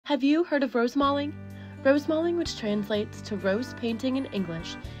Have you heard of Rosemaling? Rosemaling, which translates to rose painting in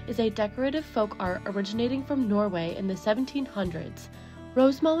English, is a decorative folk art originating from Norway in the 1700s.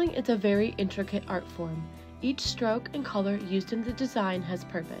 Rosemaling is a very intricate art form. Each stroke and color used in the design has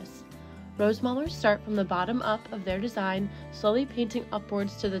purpose. Rosemalers start from the bottom up of their design, slowly painting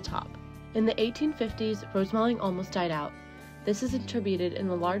upwards to the top. In the 1850s, Rosemaling almost died out. This is attributed in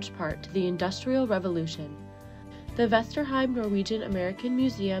a large part to the Industrial Revolution. The Vesterheim Norwegian American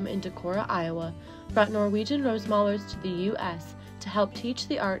Museum in Decorah, Iowa, brought Norwegian Rosemalers to the U.S. to help teach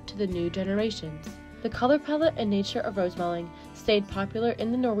the art to the new generations. The color palette and nature of Rosemaling stayed popular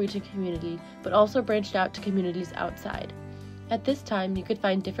in the Norwegian community, but also branched out to communities outside. At this time, you could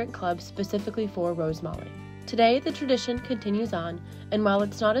find different clubs specifically for Rosemaling. Today, the tradition continues on, and while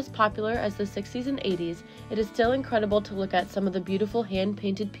it's not as popular as the 60s and 80s, it is still incredible to look at some of the beautiful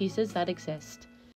hand-painted pieces that exist.